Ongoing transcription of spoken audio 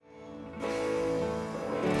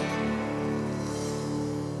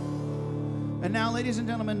And now, ladies and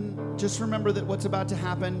gentlemen, just remember that what's about to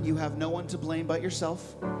happen, you have no one to blame but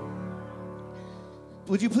yourself.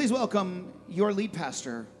 Would you please welcome your lead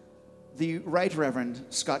pastor, the Right Reverend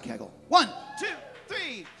Scott Kegel. 1, 2,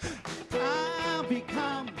 3. I'll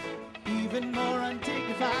become even more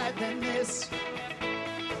undignified than this.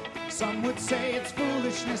 Some would say it's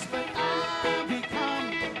foolishness, but I'll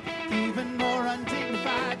become even more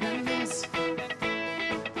undignified than this.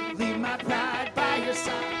 Leave my pride by your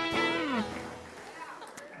side.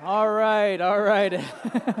 All right.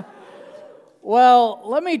 Well,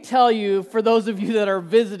 let me tell you, for those of you that are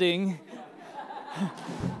visiting,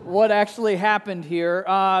 what actually happened here.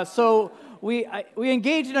 So we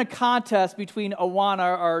engaged in a contest between Awana,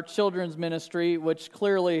 our children's ministry, which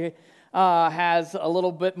clearly has a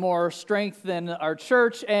little bit more strength than our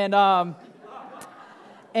church, and the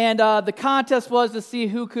contest was to see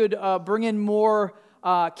who could bring in more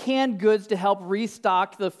canned goods to help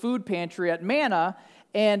restock the food pantry at Manna.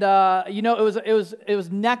 And it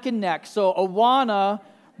was neck and neck. So Awana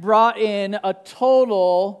brought in a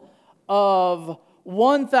total of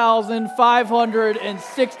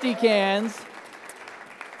 1,560 cans.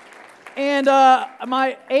 And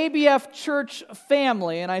my ABF church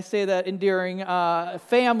family, and I say that endearing,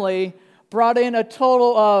 family, brought in a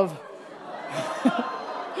total of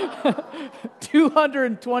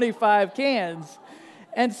 225 cans.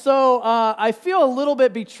 And so I feel a little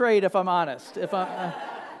bit betrayed, if I'm honest. If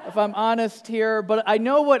I'm honest here, but I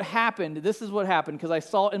know what happened. This is what happened, because I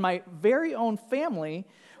saw it in my very own family.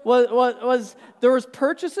 Was there was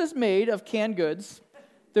purchases made of canned goods.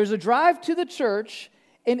 There's a drive to the church,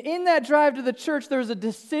 and in that drive to the church, there was a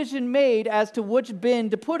decision made as to which bin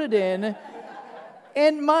to put it in.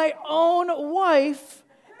 And my own wife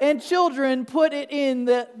and children put it in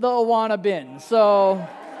the Awana bin. So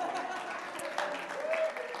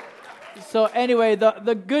anyway,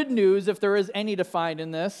 the good news, if there is any to find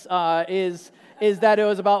in this, is that it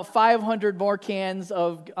was about 500 more cans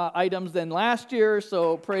of items than last year.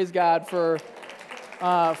 So praise God for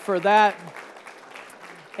that.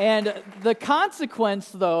 And the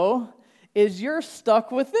consequence, though, is you're stuck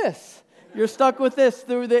with this. You're stuck with this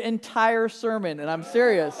through the entire sermon, and I'm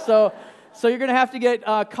serious. So you're going to have to get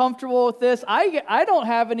comfortable with this. I don't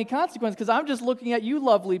have any consequence because I'm just looking at you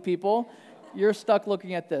lovely people. You're stuck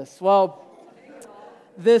looking at this. Well,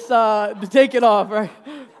 this, take it off, right?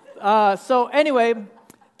 So anyway,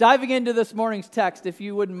 diving into this morning's text, if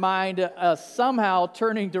you wouldn't mind somehow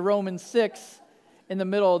turning to Romans 6 in the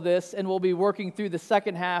middle of this, and we'll be working through the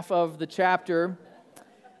second half of the chapter.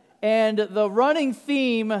 And the running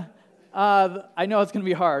theme, I know it's going to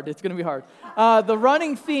be hard. It's going to be hard. The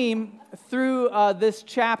running theme through this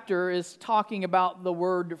chapter is talking about the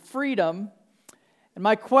word freedom. And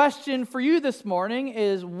my question for you this morning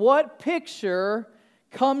is, what picture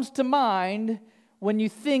comes to mind when you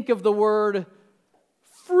think of the word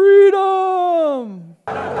freedom?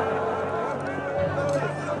 I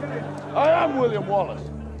am William Wallace,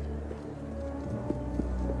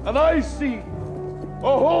 and I see a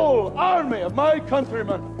whole army of my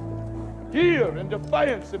countrymen here in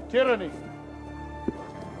defiance of tyranny.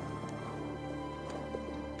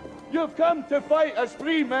 You've come to fight as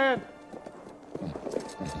free men.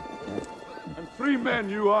 And free men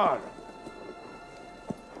you are.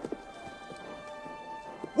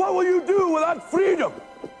 What will you do with that freedom?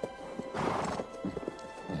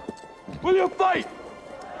 Will you fight?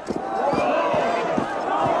 Fight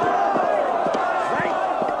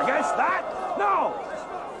against that? No!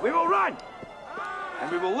 We will run!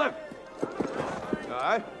 And we will live.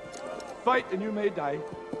 Aye. Fight and you may die.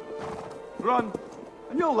 Run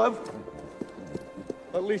and you'll live.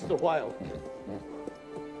 At least a while.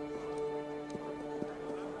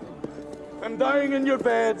 And dying in your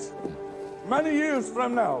beds many years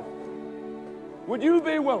from now, would you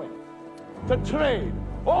be willing to trade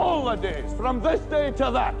all the days from this day to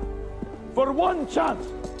that for one chance,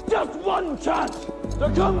 just one chance, to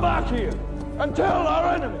come back here and tell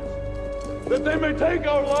our enemies that they may take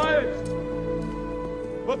our lives,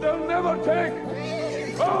 but they'll never take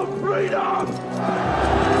our freedom?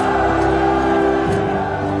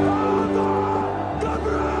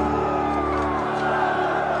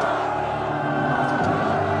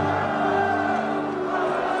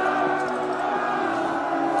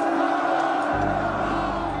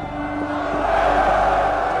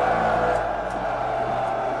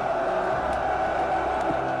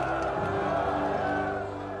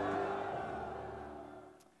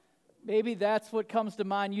 Maybe that's what comes to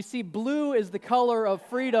mind. You see, blue is the color of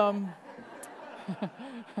freedom.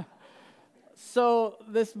 So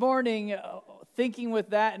this morning, thinking with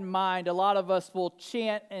that in mind, a lot of us will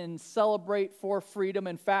chant and celebrate for freedom.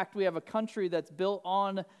 In fact, we have a country that's built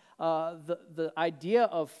on the idea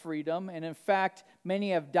of freedom, and in fact,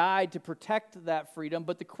 many have died to protect that freedom.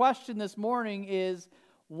 But the question this morning is,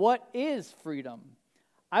 what is freedom?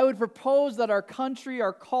 I would propose that our country,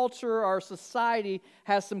 our culture, our society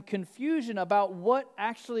has some confusion about what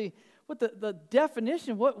the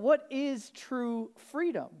definition, what is true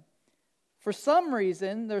freedom? For some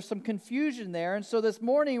reason, there's some confusion there, and so this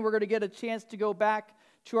morning we're going to get a chance to go back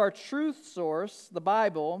to our truth source, the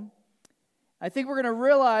Bible. I think we're going to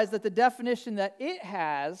realize that the definition that it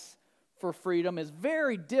has for freedom is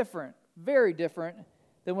very different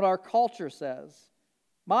than what our culture says.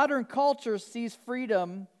 Modern culture sees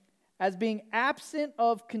freedom as being absent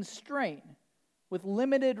of constraint with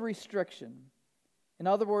limited restriction. In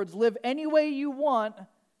other words, live any way you want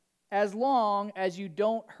as long as you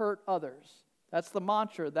don't hurt others. That's the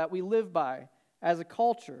mantra that we live by as a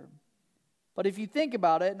culture. But if you think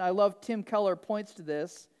about it, and I love Tim Keller points to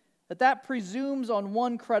this, that presumes on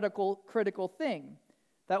one critical thing,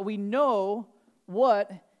 that we know what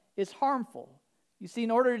is harmful. You see,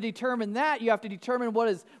 in order to determine that, you have to determine what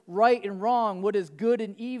is right and wrong, what is good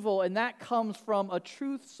and evil, and that comes from a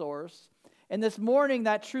truth source. And this morning,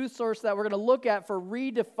 that truth source that we're going to look at for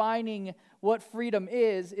redefining what freedom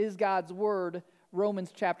is God's Word,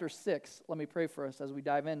 Romans chapter 6. Let me pray for us as we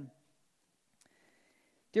dive in.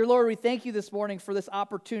 Dear Lord, we thank you this morning for this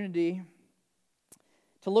opportunity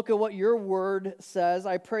to look at what your Word says.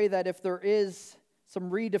 I pray that if there is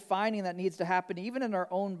some redefining that needs to happen, even in our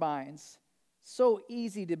own minds, so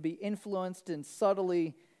easy to be influenced and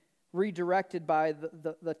subtly redirected by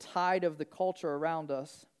the tide of the culture around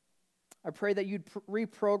us. I pray that you'd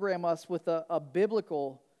reprogram us with a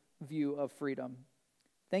biblical view of freedom.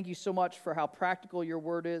 Thank you so much for how practical your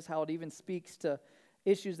word is, how it even speaks to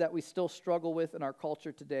issues that we still struggle with in our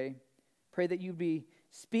culture today. Pray that you'd be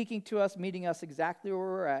speaking to us, meeting us exactly where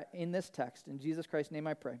we're at in this text. In Jesus Christ's name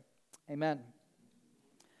I pray. Amen.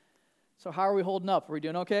 So how are we holding up? Are we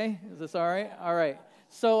doing okay? Is this all right? All right.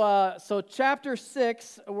 So chapter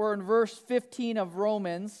 6, we're in verse 15 of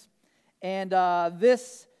Romans, and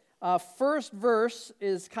this first verse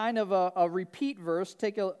is kind of a repeat verse.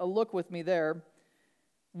 Take a look with me there.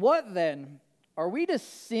 What then? Are we to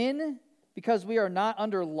sin because we are not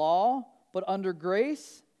under law, but under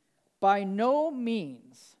grace? By no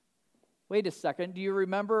means. Wait a second. Do you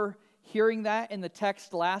remember hearing that in the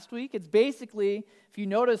text last week? It's basically, if you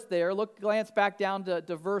notice there, glance back down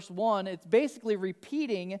to verse 1, it's basically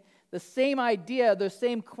repeating the same idea, the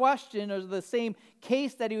same question, or the same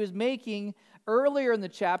case that he was making earlier in the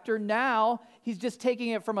chapter. Now, he's just taking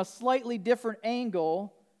it from a slightly different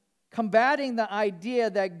angle, combating the idea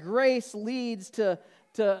that grace leads to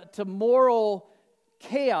moral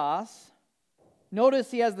chaos.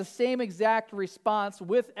 Notice he has the same exact response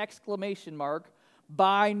with exclamation mark,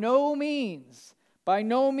 by no means. By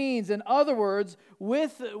no means. In other words,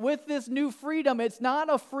 with this new freedom, it's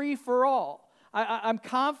not a free-for-all. I'm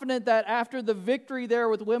confident that after the victory there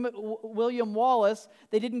with William Wallace,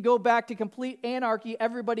 they didn't go back to complete anarchy,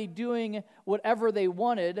 everybody doing whatever they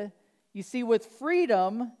wanted. You see, with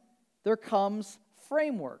freedom, there comes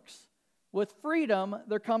frameworks. With freedom,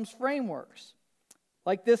 there comes frameworks.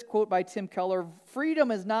 Like this quote by Tim Keller, freedom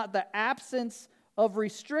is not the absence of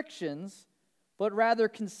restrictions, but rather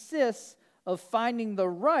consists of finding the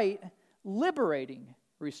right liberating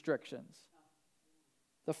restrictions.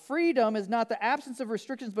 The freedom is not the absence of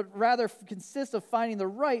restrictions, but rather consists of finding the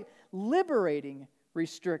right liberating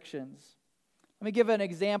restrictions. Let me give an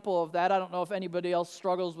example of that. I don't know if anybody else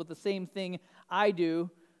struggles with the same thing I do.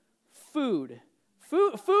 Food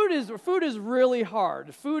is really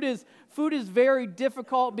hard. Food is very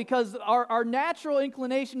difficult because our natural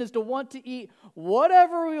inclination is to want to eat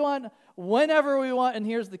whatever we want, whenever we want, and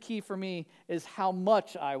here's the key for me, is how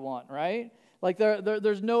much I want, right? Like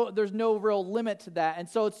there's no real limit to that. And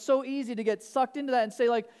so it's so easy to get sucked into that and say,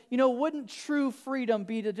 like, wouldn't true freedom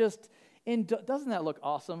be to just, doesn't that look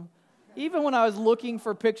awesome? Even when I was looking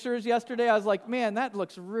for pictures yesterday, I was like, man, that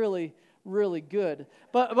looks really, really good.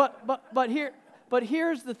 But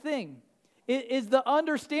here's the thing. Is the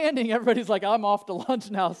understanding, everybody's like, I'm off to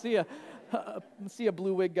lunch now. See a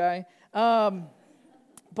blue wig guy.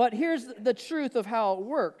 But here's the truth of how it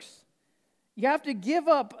works. You have to give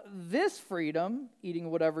up this freedom,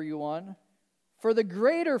 eating whatever you want, for the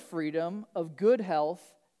greater freedom of good health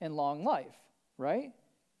and long life, right?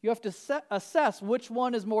 You have to assess which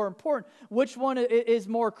one is more important, which one is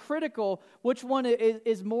more critical, which one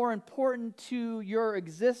is more important to your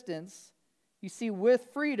existence. You see, with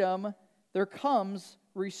freedom, there comes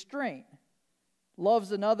restraint.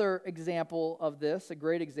 Love's another example of this, a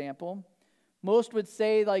great example. Most would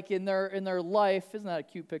say, like in their life, isn't that a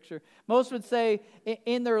cute picture? Most would say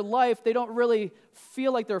in their life, they don't really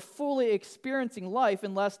feel like they're fully experiencing life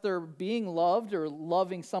unless they're being loved or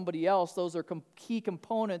loving somebody else. Those are key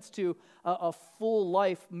components to a full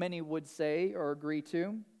life, many would say or agree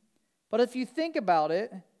to. But if you think about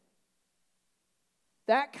it,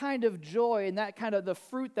 that kind of joy and that kind of the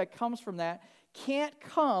fruit that comes from that can't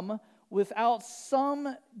come without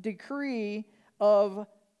some degree of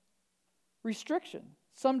restriction,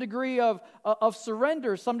 some degree of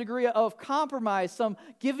surrender, some degree of compromise, some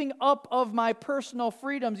giving up of my personal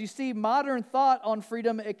freedoms. You see, modern thought on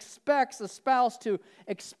freedom expects a spouse to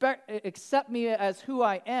accept me as who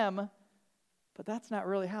I am, but that's not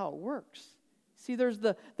really how it works. See, there's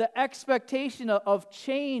the expectation of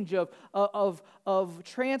change, of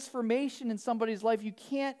transformation in somebody's life. You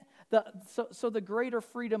can't. So the greater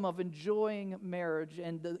freedom of enjoying marriage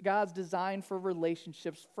and God's design for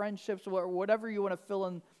relationships, friendships, whatever you want to fill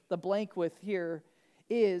in the blank with here,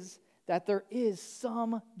 is that there is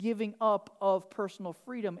some giving up of personal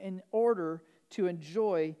freedom in order to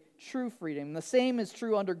enjoy true freedom. The same is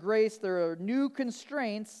true under grace. There are new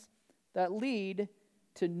constraints that lead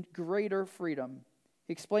to greater freedom.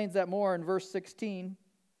 He explains that more in verse 16.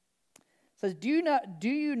 It says, Do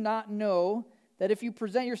you not know that if you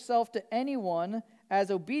present yourself to anyone as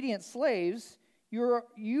obedient slaves,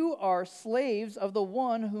 you are slaves of the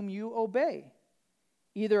one whom you obey,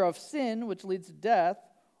 either of sin, which leads to death,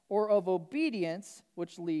 or of obedience,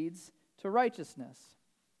 which leads to righteousness.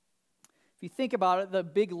 If you think about it, the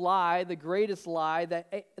big lie, the greatest lie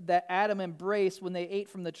that Adam embraced when they ate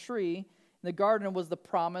from the tree in the garden was the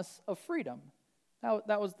promise of freedom.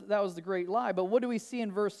 That was the great lie. But what do we see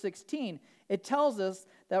in verse 16? It tells us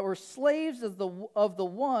that we're slaves of the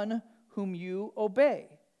one whom you obey.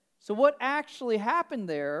 So what actually happened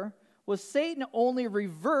there was Satan only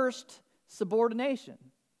reversed subordination.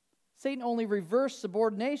 Satan only reversed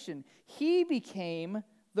subordination. He became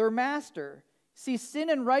their master. See, sin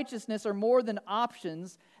and righteousness are more than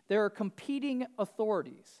options. They're competing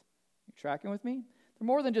authorities. You tracking with me? They're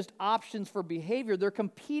more than just options for behavior. They're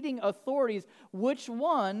competing authorities. Which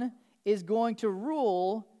one is going to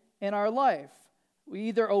rule in our life? We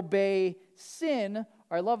either obey sin,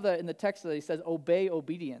 or I love that in the text that he says, obey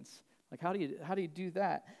obedience. Like, how do you do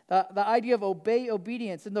that? The idea of obey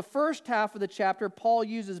obedience. In the first half of the chapter, Paul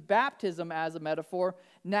uses baptism as a metaphor.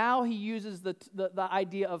 Now he uses the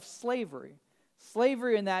idea of slavery.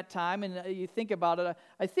 Slavery in that time, and you think about it,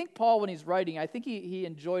 I think Paul, when he's writing, I think he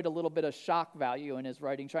enjoyed a little bit of shock value in his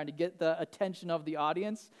writing, trying to get the attention of the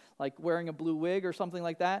audience, like wearing a blue wig or something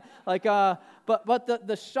like that. But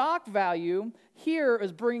the shock value here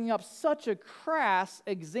is bringing up such a crass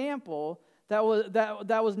example that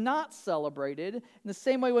was not celebrated. In the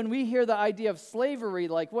same way, when we hear the idea of slavery,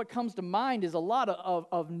 like what comes to mind is a lot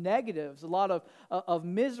of negatives, a lot of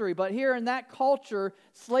misery. But here in that culture,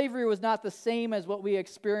 slavery was not the same as what we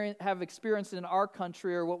have experienced in our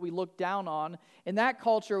country or what we look down on. In that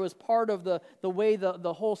culture, it was part of the way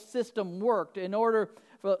the whole system worked.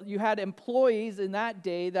 You had employees in that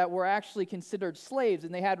day that were actually considered slaves,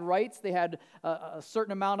 and they had rights. They had a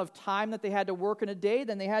certain amount of time that they had to work in a day.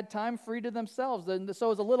 Then they had time free to themselves. And so it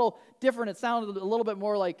was a little different. It sounded a little bit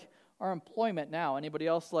more like our employment now. Anybody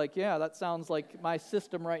else like, yeah, that sounds like my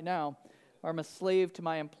system right now. I'm a slave to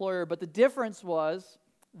my employer. But the difference was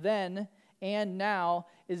then and now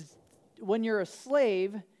is when you're a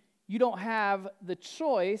slave, you don't have the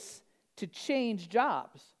choice to change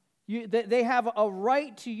jobs. They have a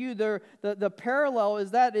right to you. The parallel is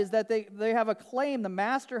that they have a claim. The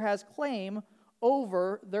master has claim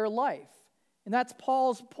over their life. And that's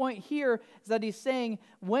Paul's point here, is that he's saying,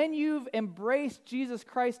 when you've embraced Jesus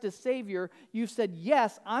Christ as Savior, you've said,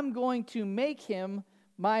 yes, I'm going to make him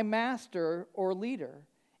my master or leader.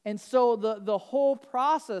 And so the whole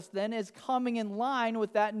process then is coming in line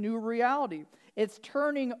with that new reality. It's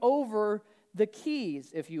turning over the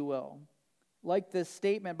keys, if you will. Like this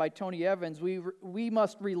statement by Tony Evans, we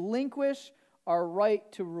must relinquish our right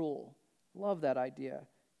to rule. Love that idea.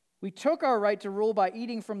 We took our right to rule by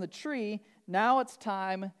eating from the tree. Now it's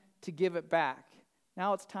time to give it back.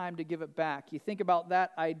 Now it's time to give it back. You think about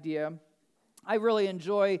that idea. I really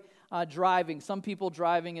enjoy driving. Some people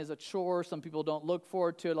driving is a chore. Some people don't look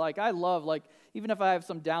forward to it. I love, even if I have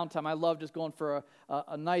some downtime, I love just going for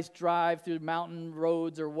a nice drive through mountain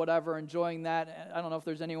roads or whatever, enjoying that. I don't know if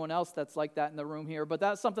there's anyone else that's like that in the room here, but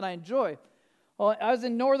that's something I enjoy. Well, I was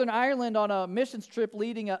in Northern Ireland on a missions trip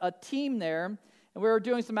leading a team there, and we were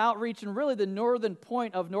doing some outreach in really the northern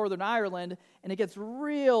point of Northern Ireland, and it gets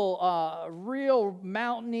real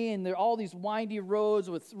mountainy, and there are all these windy roads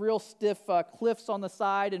with real stiff cliffs on the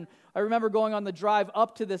side. And I remember going on the drive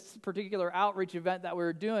up to this particular outreach event that we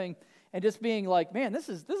were doing, and just being like, man, this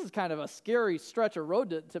is kind of a scary stretch of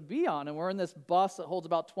road to be on. And we're in this bus that holds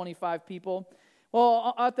about 25 people.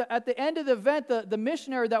 Well, at the end of the event, the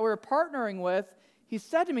missionary that we were partnering with, he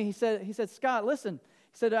said to me, he said, Scott, listen.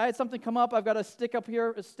 He said, I had something come up. I've got to stay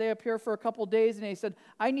up here for a couple days. And he said,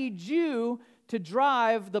 I need you to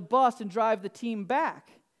drive the bus and drive the team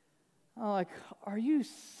back. I'm like, are you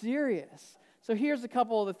serious? So here's a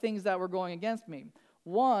couple of the things that were going against me.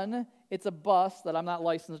 One, it's a bus that I'm not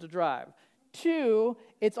licensed to drive. Two,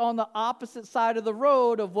 it's on the opposite side of the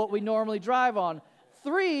road of what we normally drive on.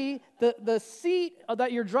 Three, the seat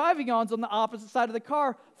that you're driving on is on the opposite side of the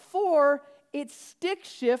car. Four, it's stick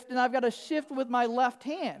shift, and I've got to shift with my left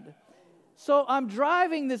hand. So I'm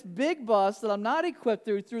driving this big bus that I'm not equipped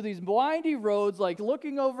through these windy roads, like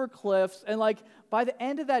looking over cliffs, and like by the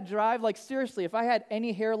end of that drive, like seriously, if I had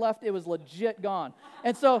any hair left, it was legit gone.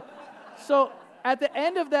 And so at the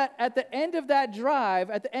end of that drive,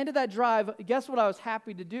 guess what I was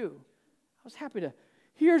happy to do? I was happy to,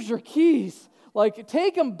 here's your keys. Like,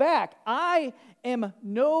 take them back. I am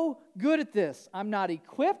no good at this. I'm not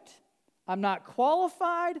equipped. I'm not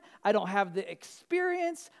qualified. I don't have the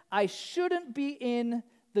experience. I shouldn't be in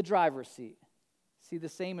the driver's seat. See, the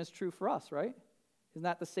same is true for us, right? Isn't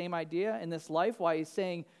that the same idea in this life? Why he's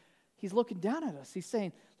saying, he's looking down at us. He's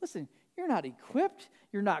saying, listen, you're not equipped.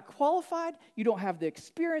 You're not qualified. You don't have the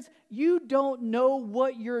experience. You don't know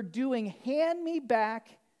what you're doing. Hand me back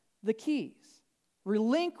the keys.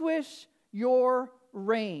 Relinquish your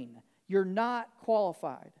reign. You're not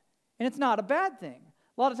qualified. And it's not a bad thing.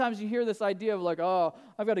 A lot of times you hear this idea of like, oh,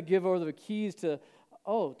 I've got to give over the keys to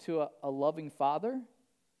a loving father,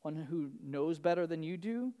 one who knows better than you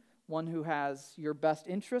do, one who has your best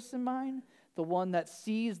interests in mind, the one that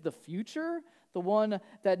sees the future, the one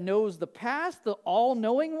that knows the past, the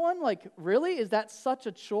all-knowing one. Like, really? Is that such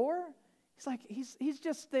a chore? He's like, he's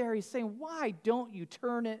just there. He's saying, why don't you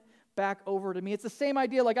turn it back over to me? It's the same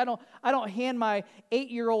idea. Like, I don't hand my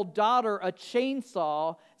 8-year-old daughter a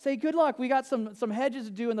chainsaw, say, good luck, we got some hedges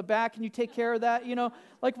to do in the back, can you take care of that?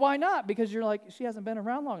 Like, why not? Because you're like, she hasn't been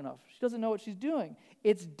around long enough. She doesn't know what she's doing.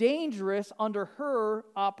 It's dangerous under her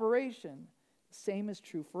operation. The same is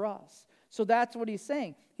true for us. So that's what he's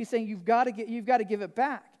saying. He's saying you've got to give it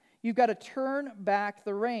back. You've got to turn back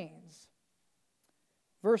the reins.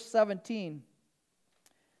 Verse 17.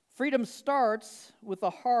 Freedom starts with the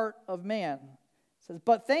heart of man. It says,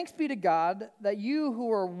 but thanks be to God that you who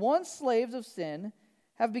were once slaves of sin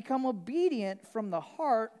have become obedient from the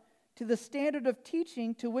heart to the standard of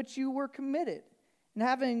teaching to which you were committed. And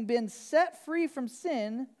having been set free from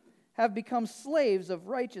sin, have become slaves of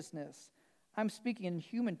righteousness. I'm speaking in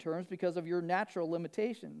human terms because of your natural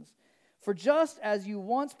limitations. For just as you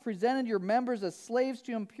once presented your members as slaves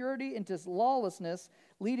to impurity and to lawlessness,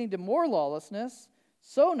 leading to more lawlessness,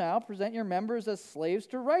 so now present your members as slaves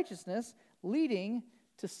to righteousness, leading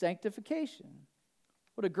to sanctification.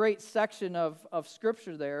 What a great section of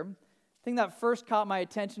Scripture there. The thing that first caught my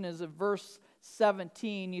attention is in verse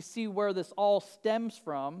 17. You see where this all stems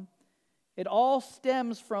from. It all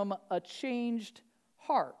stems from a changed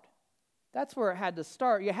heart. That's where it had to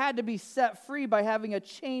start. You had to be set free by having a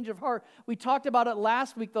change of heart. We talked about it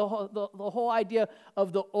last week, the whole idea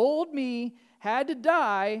of the old me had to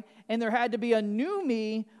die, and there had to be a new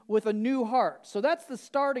me with a new heart. So that's the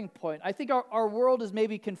starting point. I think our world is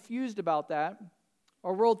maybe confused about that.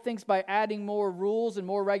 Our world thinks by adding more rules and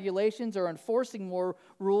more regulations or enforcing more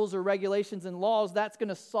rules or regulations and laws, that's going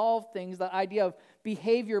to solve things, that idea of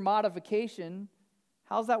behavior modification.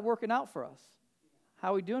 How's that working out for us?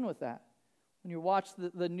 How are we doing with that? When you watch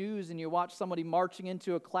the news and you watch somebody marching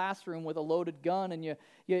into a classroom with a loaded gun, and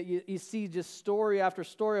you see just story after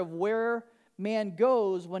story of where man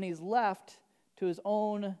goes when he's left to his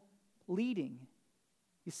own leading.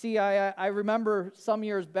 You see, I remember some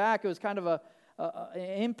years back, it was kind of an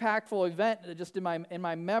impactful event just in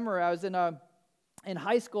my memory. I was in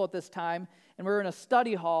high school at this time, and we were in a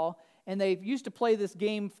study hall, and they used to play this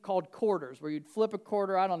game called quarters, where you'd flip a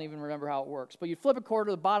quarter. I don't even remember how it works, but you'd flip a quarter.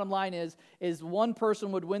 The bottom line is one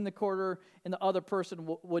person would win the quarter, and the other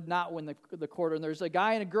person would not win the quarter. And there's a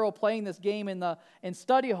guy and a girl playing this game in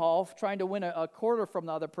study hall, trying to win a quarter from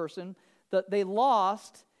the other person. They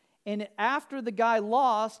lost, and after the guy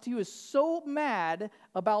lost, he was so mad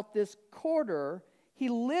about this quarter, he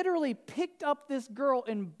literally picked up this girl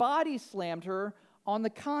and body slammed her on the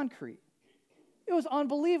concrete. It was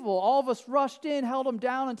unbelievable. All of us rushed in, held him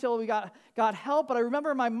down until we got help. But I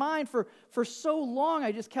remember in my mind for so long,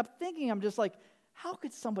 I just kept thinking, I'm just like, how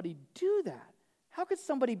could somebody do that? How could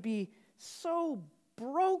somebody be so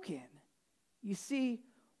broken? You see,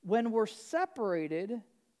 when we're separated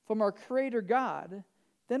from our Creator God,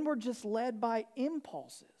 then we're just led by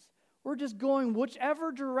impulses. We're just going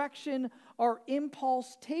whichever direction our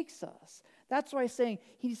impulse takes us. That's why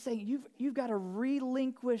he's saying you've got to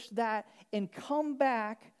relinquish that and come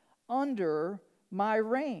back under my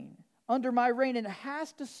reign. Under my reign. And it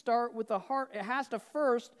has to start with the heart. It has to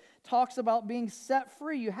first talks about being set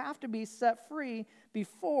free. You have to be set free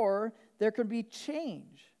before there can be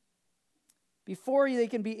change. Before they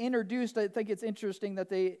can be introduced, I think it's interesting that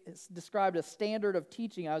they described a standard of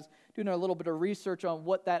teaching. I was doing a little bit of research on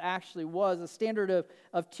what that actually was. A standard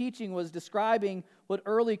of teaching was describing what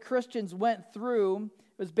early Christians went through.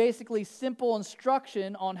 It was basically simple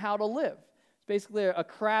instruction on how to live. It's basically a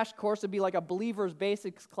crash course. It'd be like a believer's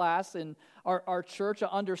basics class in our church, an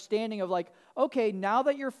understanding of like, okay, now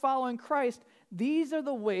that you're following Christ, these are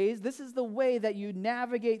the ways, this is the way that you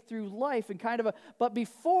navigate through life and but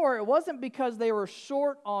before, it wasn't because they were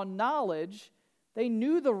short on knowledge. They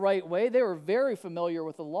knew the right way. They were very familiar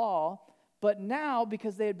with the law. But now,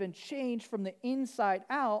 because they had been changed from the inside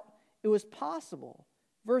out, it was possible.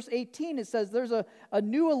 Verse 18, it says, there's a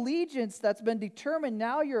new allegiance that's been determined.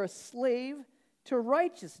 Now you're a slave to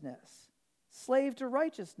righteousness. Slave to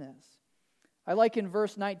righteousness. I like in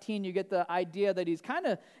verse 19, you get the idea that he's kind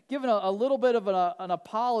of given a little bit of an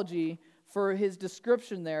apology for his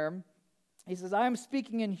description there. He says, I am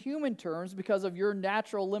speaking in human terms because of your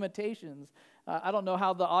natural limitations. I don't know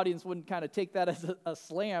how the audience wouldn't kind of take that as a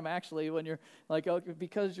slam, actually, when you're like, oh,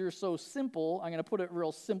 because you're so simple, I'm going to put it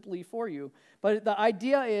real simply for you. But the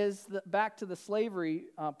idea is, that back to the slavery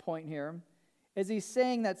point here, is he's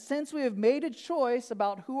saying that since we have made a choice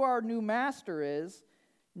about who our new master is,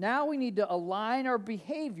 now we need to align our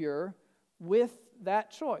behavior with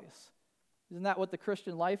that choice. Isn't that what the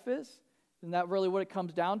Christian life is? Isn't that really what it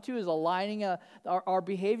comes down to, is aligning our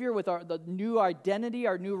behavior with the new identity,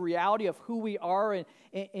 our new reality of who we are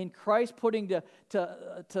in Christ, putting to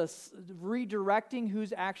redirecting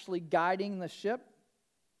who's actually guiding the ship?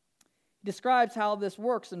 He describes how this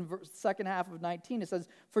works in the second half of 19. It says,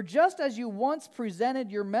 for just as you once presented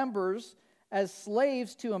your members as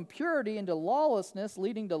slaves to impurity and to lawlessness,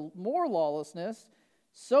 leading to more lawlessness,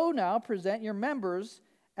 so now present your members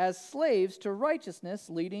as slaves to righteousness,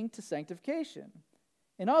 leading to sanctification.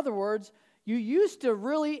 In other words, you used to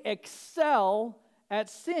really excel at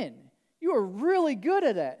sin. You were really good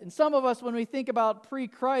at it. And some of us, when we think about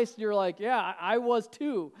pre-Christ, you're like, yeah, I was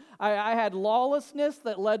too. I had lawlessness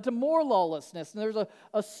that led to more lawlessness. And there's a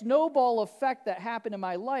snowball effect that happened in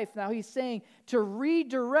my life. Now he's saying to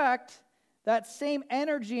redirect that same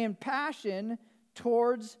energy and passion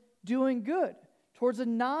towards doing good, towards a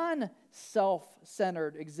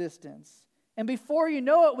non-self-centered existence. And before you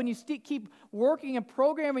know it, when you keep working and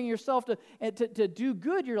programming yourself to do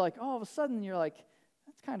good, you're like, all of a sudden, you're like,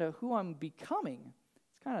 that's kind of who I'm becoming.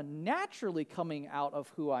 It's kind of naturally coming out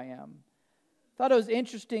of who I am. Thought it was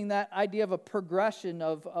interesting, that idea of a progression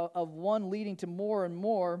of one leading to more and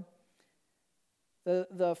more.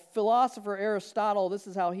 The philosopher Aristotle, this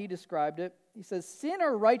is how he described it. He says, sin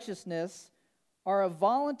or righteousness are a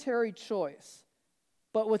voluntary choice,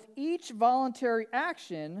 but with each voluntary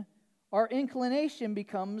action, our inclination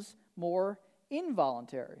becomes more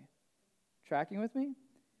involuntary. Tracking with me?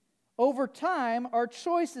 Over time, our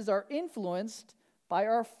choices are influenced by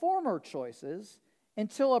our former choices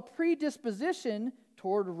until a predisposition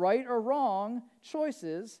toward right or wrong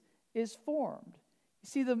choices is formed. You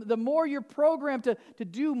see, the more you're programmed to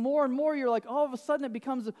do more and more, you're like, all of a sudden it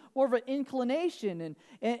becomes more of an inclination,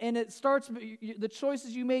 and it starts, the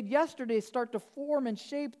choices you made yesterday start to form and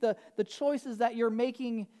shape the choices that you're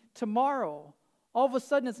making tomorrow. All of a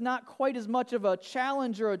sudden it's not quite as much of a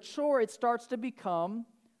challenge or a chore. It starts to become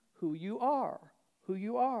who you are.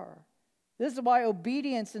 This is why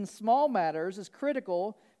obedience in small matters is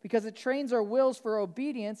critical, because it trains our wills for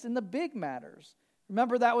obedience in the big matters.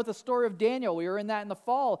 Remember that with the story of Daniel. We were in that in the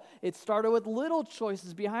fall. It started with little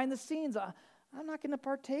choices behind the scenes. I'm not going to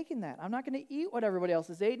partake in that. I'm not going to eat what everybody else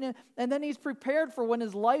is eating. And then he's prepared for when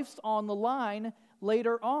his life's on the line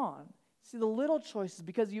later on. See, the little choices,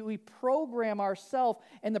 because we program ourselves,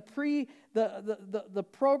 and the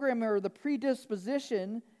program or the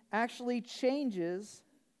predisposition actually changes.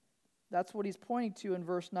 That's what he's pointing to in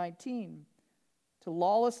verse 19. To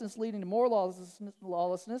lawlessness leading to more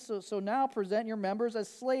lawlessness. So now present your members as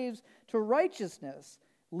slaves to righteousness,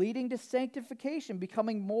 leading to sanctification,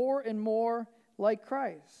 becoming more and more like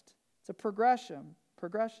Christ. It's a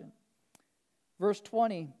progression. Verse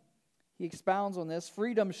 20, he expounds on this.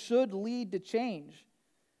 Freedom should lead to change.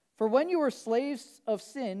 For when you were slaves of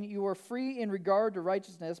sin, you were free in regard to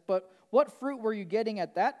righteousness, but what fruit were you getting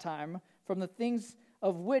at that time from the things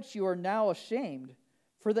of which you are now ashamed?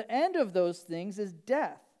 For the end of those things is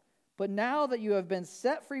death. But now that you have been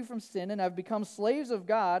set free from sin and have become slaves of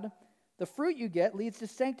God, the fruit you get leads to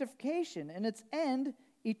sanctification, and its end,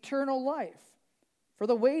 eternal life. For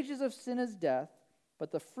the wages of sin is death,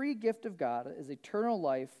 but the free gift of God is eternal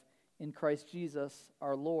life in Christ Jesus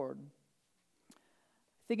our Lord.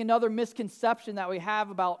 I think another misconception that we have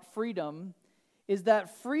about freedom is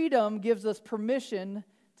that freedom gives us permission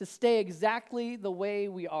to stay exactly the way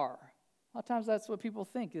we are. A lot of times that's what people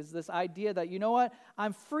think, is this idea that, you know what,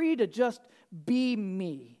 I'm free to just be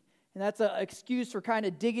me. And that's an excuse for kind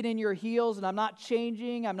of digging in your heels, and I'm not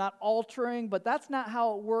changing, I'm not altering, but that's not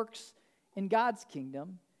how it works in God's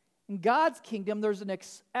kingdom. In God's kingdom, there's an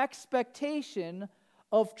expectation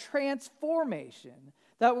of transformation,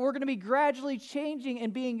 that we're going to be gradually changing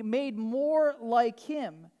and being made more like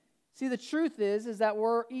Him. See, the truth is that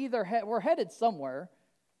we're headed somewhere.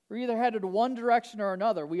 We're either headed one direction or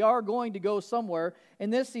another. We are going to go somewhere. In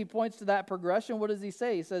this, he points to that progression. What does he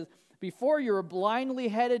say? He says, before you were blindly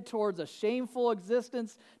headed towards a shameful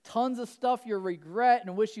existence, tons of stuff you regret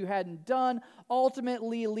and wish you hadn't done,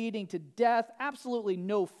 ultimately leading to death, absolutely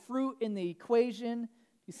no fruit in the equation.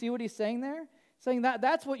 You see what he's saying there? Saying that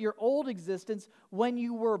that's what your old existence, when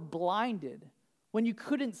you were blinded, when you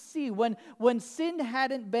couldn't see, when sin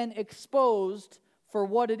hadn't been exposed for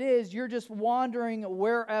what it is, you're just wandering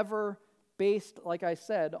wherever based, like I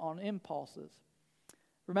said, on impulses.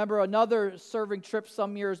 Remember another serving trip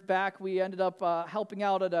some years back, we ended up helping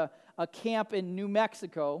out at a camp in New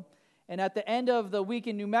Mexico. And at the end of the week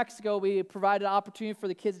in New Mexico, we provided an opportunity for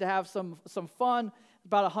the kids to have some fun.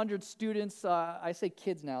 About 100 students, I say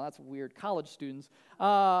kids now, that's weird, college students.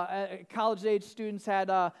 College-age students had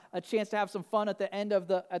a chance to have some fun at the end of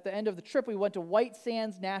the trip. We went to White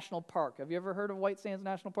Sands National Park. Have you ever heard of White Sands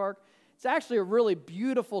National Park? It's actually a really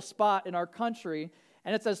beautiful spot in our country,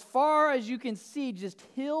 and it's as far as you can see, just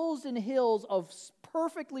hills and hills of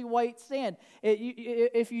perfectly white sand.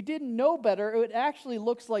 If you didn't know better, it actually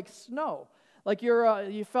looks like snow. Like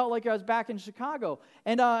you felt like I was back in Chicago.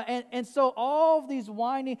 And so all of these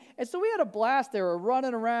winding, and so we had a blast. They were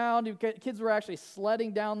running around. Kids were actually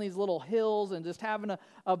sledding down these little hills and just having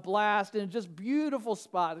a blast. And just beautiful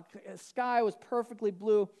spot. The sky was perfectly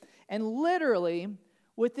blue. And literally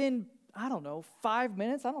within, 5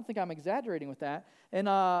 minutes, I don't think I'm exaggerating with that. And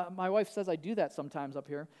my wife says I do that sometimes up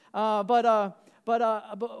here.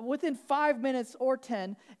 But within 5 minutes or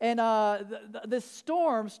 10, and this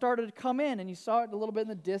storm started to come in, and you saw it a little bit in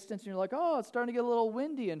the distance, and you're like, oh, it's starting to get a little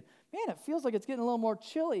windy, and man, it feels like it's getting a little more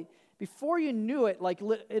chilly. Before you knew it, like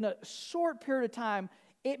in a short period of time,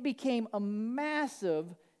 it became a massive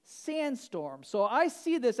sandstorm. So I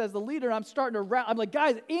see this as the leader, and I'm starting to I'm like,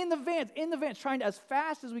 guys, in the vans, trying to, as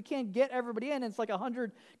fast as we can, get everybody in. And it's like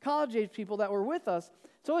 100 college-age people that were with us.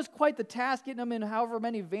 So it was quite the task getting them in however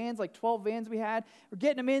many vans, like 12 vans we had. We're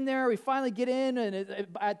getting them in there. We finally get in, and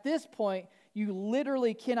at this point, you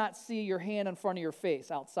literally cannot see your hand in front of your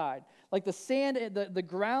face outside. Like the sand, the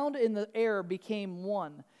ground and the air became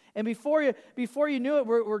one. And before you knew it,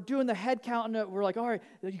 we're doing the head count, and we're like, all right,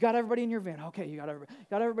 you got everybody in your van. Okay, you got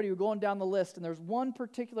everybody. We're going down the list, and there's one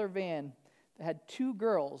particular van that had 2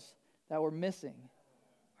 girls that were missing.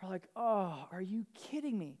 We're like, oh, are you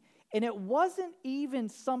kidding me? And it wasn't even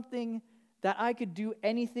something that I could do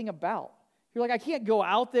anything about. You're like, I can't go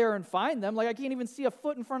out there and find them. Like, I can't even see a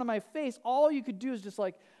foot in front of my face. All you could do is just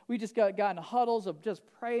like, we just got in huddles of just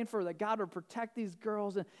praying for that God would protect these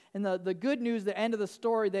girls. And the good news, the end of the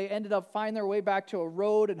story, they ended up finding their way back to a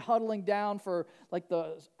road and huddling down for like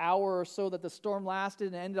the hour or so that the storm lasted,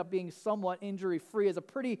 and ended up being somewhat injury-free. It's a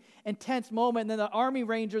pretty intense moment. And then the Army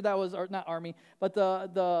Ranger that was, or not Army, but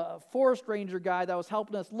the Forest Ranger guy that was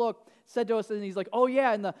helping us look said to us, and he's like, oh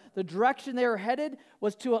yeah, and the direction they were headed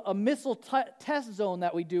was to a missile test zone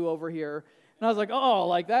that we do over here. And I was like, oh,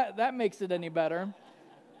 like that makes it any better.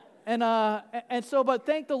 And so, but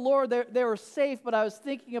thank the Lord, they were safe. But I was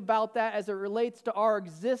thinking about that as it relates to our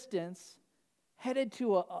existence, headed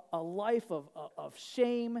to a life of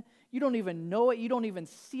shame. You don't even know it. You don't even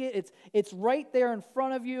see it. It's right there in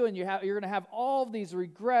front of you, and you're going to have all of these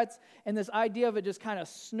regrets, and this idea of it just kind of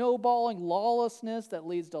snowballing, lawlessness that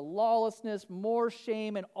leads to lawlessness, more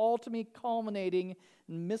shame, and ultimately culminating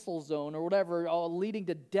in missile zone or whatever, all leading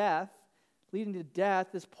to death.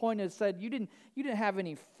 This point is said, you didn't have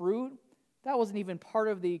any fruit. That wasn't even part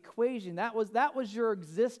of the equation. That was your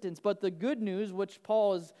existence. But the good news, which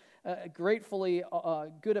Paul is gratefully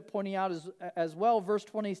good at pointing out as well. Verse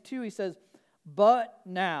 22, he says, but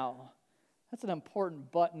now. That's an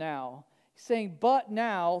important but now. He's saying, but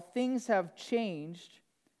now things have changed.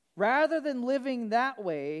 Rather than living that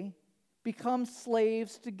way, become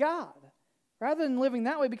slaves to God. Rather than living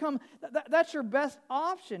that way, that's your best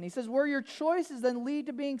option. He says, where your choices then lead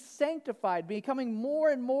to being sanctified, becoming more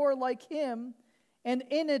and more like Him. And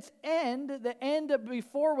in its end, the end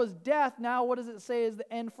before was death. Now what does it say is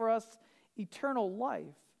the end for us? Eternal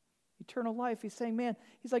life. Eternal life. He's saying, man,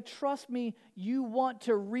 he's like, trust me, you want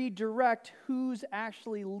to redirect who's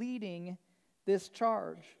actually leading this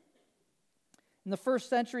charge. In the first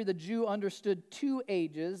century, the Jew understood two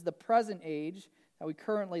ages, the present age that we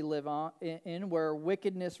currently live in, where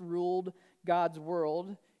wickedness ruled God's world.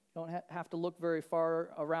 You don't have to look very far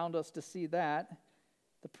around us to see that.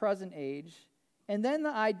 The present age. And then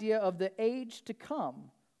the idea of the age to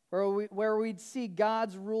come, where we'd see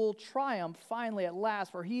God's rule triumph finally at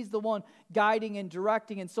last, where He's the one guiding and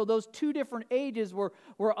directing. And so those two different ages were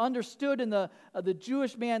understood in the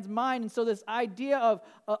Jewish man's mind. And so this idea of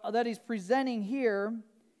that he's presenting here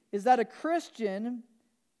is that a Christian,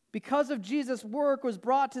 because of Jesus' work, was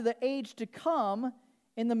brought to the age to come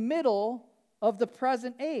in the middle of the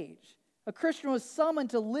present age. A Christian was summoned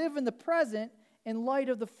to live in the present in light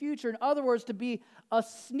of the future. In other words, to be a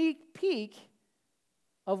sneak peek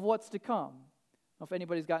of what's to come. I don't know if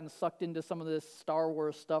anybody's gotten sucked into some of this Star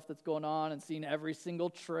Wars stuff that's going on and seen every single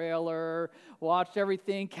trailer, watched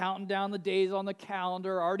everything, counting down the days on the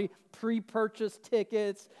calendar, already pre-purchased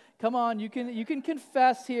tickets. Come on, you can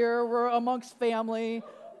confess here. We're amongst family,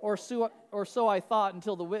 or so I thought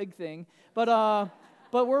until the wig thing. But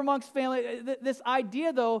we're amongst family. This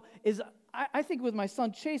idea, though, is I think with my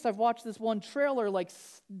son Chase, I've watched this one trailer like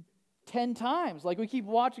 10 times. Like we keep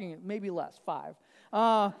watching it, maybe less, 5.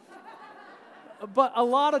 But a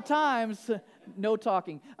lot of times, no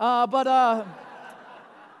talking. But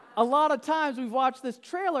a lot of times we've watched this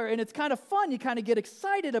trailer and it's kind of fun. You kind of get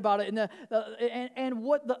excited about it, and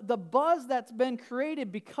what the buzz that's been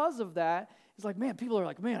created because of that is like, man, people are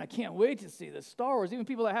like, man, I can't wait to see this Star Wars. Even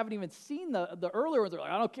people that haven't even seen the earlier ones are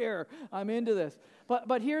like, I don't care, I'm into this.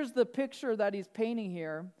 But here's the picture that he's painting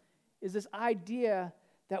here: is this idea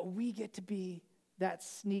that we get to be that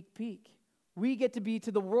sneak peek. We get to be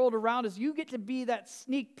to the world around us. You get to be that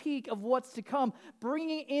sneak peek of what's to come,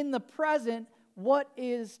 bringing in the present what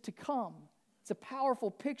is to come. It's a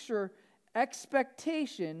powerful picture,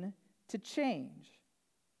 expectation to change.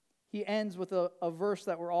 He ends with a verse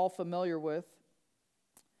that we're all familiar with.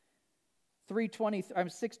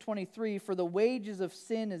 6:23, for the wages of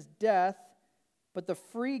sin is death, but the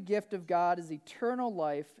free gift of God is eternal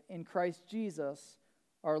life in Christ Jesus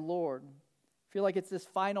our Lord. I feel like it's this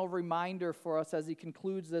final reminder for us as he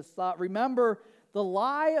concludes this thought. Remember, the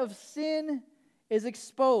lie of sin is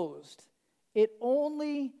exposed. It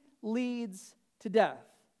only leads to death.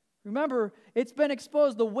 Remember, it's been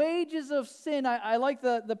exposed. The wages of sin, I like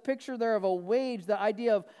the picture there of a wage, the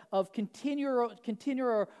idea of continual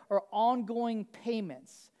or ongoing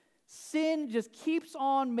payments. Sin just keeps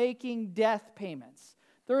on making death payments.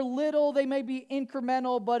 They're little, they may be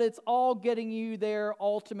incremental, but it's all getting you there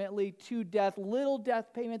ultimately to death, little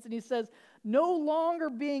death payments. And he says, no longer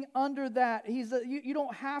being under that, you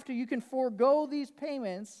don't have to, you can forego these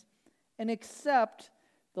payments and accept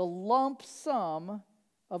the lump sum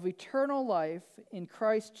of eternal life in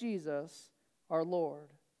Christ Jesus our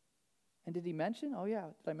Lord. And did he mention? Oh yeah,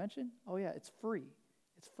 did I mention? Oh yeah, it's free.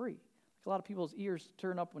 It's free. A lot of people's ears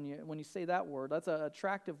turn up when you say that word. That's an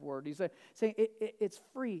attractive word. He's saying it's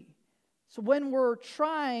free. So when we're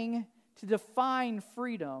trying to define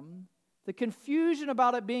freedom, the confusion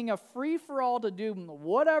about it being a free-for-all to do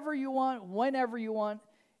whatever you want, whenever you want,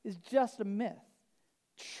 is just a myth.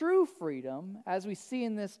 True freedom, as we see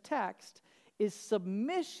in this text, is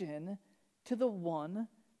submission to the one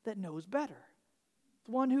that knows better.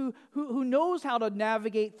 The one who knows how to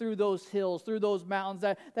navigate through those hills, through those mountains,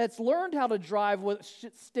 that's learned how to drive with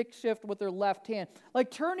stick shift with their left hand. Like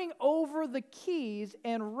turning over the keys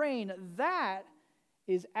and reign, that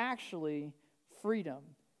is actually freedom.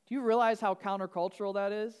 Do you realize how countercultural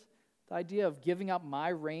that is? The idea of giving up my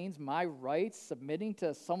reins, my rights, submitting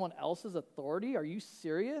to someone else's authority? Are you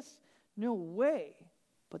serious? No way.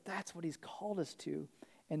 But that's what he's called us to,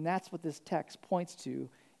 and that's what this text points to,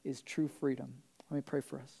 is true freedom. Let me pray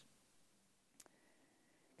for us.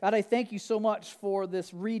 God, I thank you so much for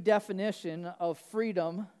this redefinition of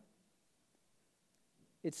freedom.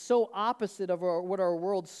 It's so opposite of what our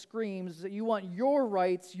world screams, that you want your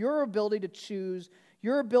rights, your ability to choose,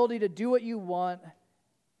 your ability to do what you want,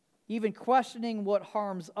 even questioning what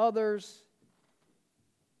harms others.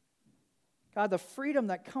 God, the freedom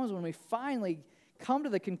that comes when we finally come to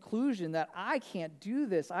the conclusion that I can't do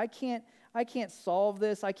this. I can't solve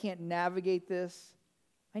this. I can't navigate this.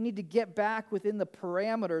 I need to get back within the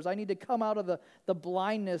parameters. I need to come out of the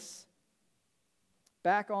blindness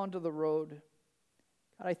back onto the road.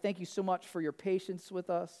 God, I thank you so much for your patience with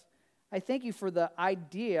us. I thank you for the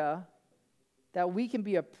idea that we can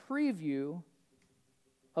be a preview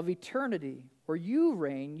of eternity where you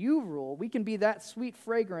reign, you rule. We can be that sweet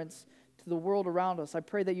fragrance to the world around us. I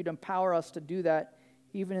pray that you'd empower us to do that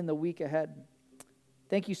even in the week ahead.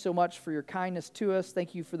 Thank you so much for your kindness to us.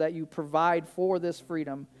 Thank you for that you provide for this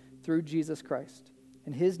freedom through Jesus Christ.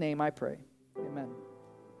 In his name I pray. Amen.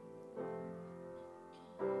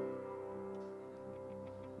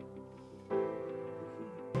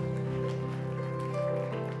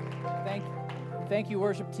 Thank you,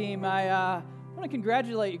 worship team. I want to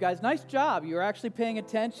congratulate you guys. Nice job. You were actually paying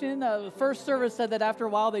attention. The first service said that after a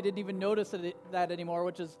while they didn't even notice that anymore,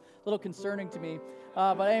 which is a little concerning to me.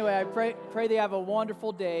 But anyway, I pray they have a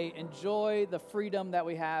wonderful day. Enjoy the freedom that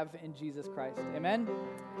we have in Jesus Christ. Amen.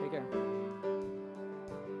 Take care.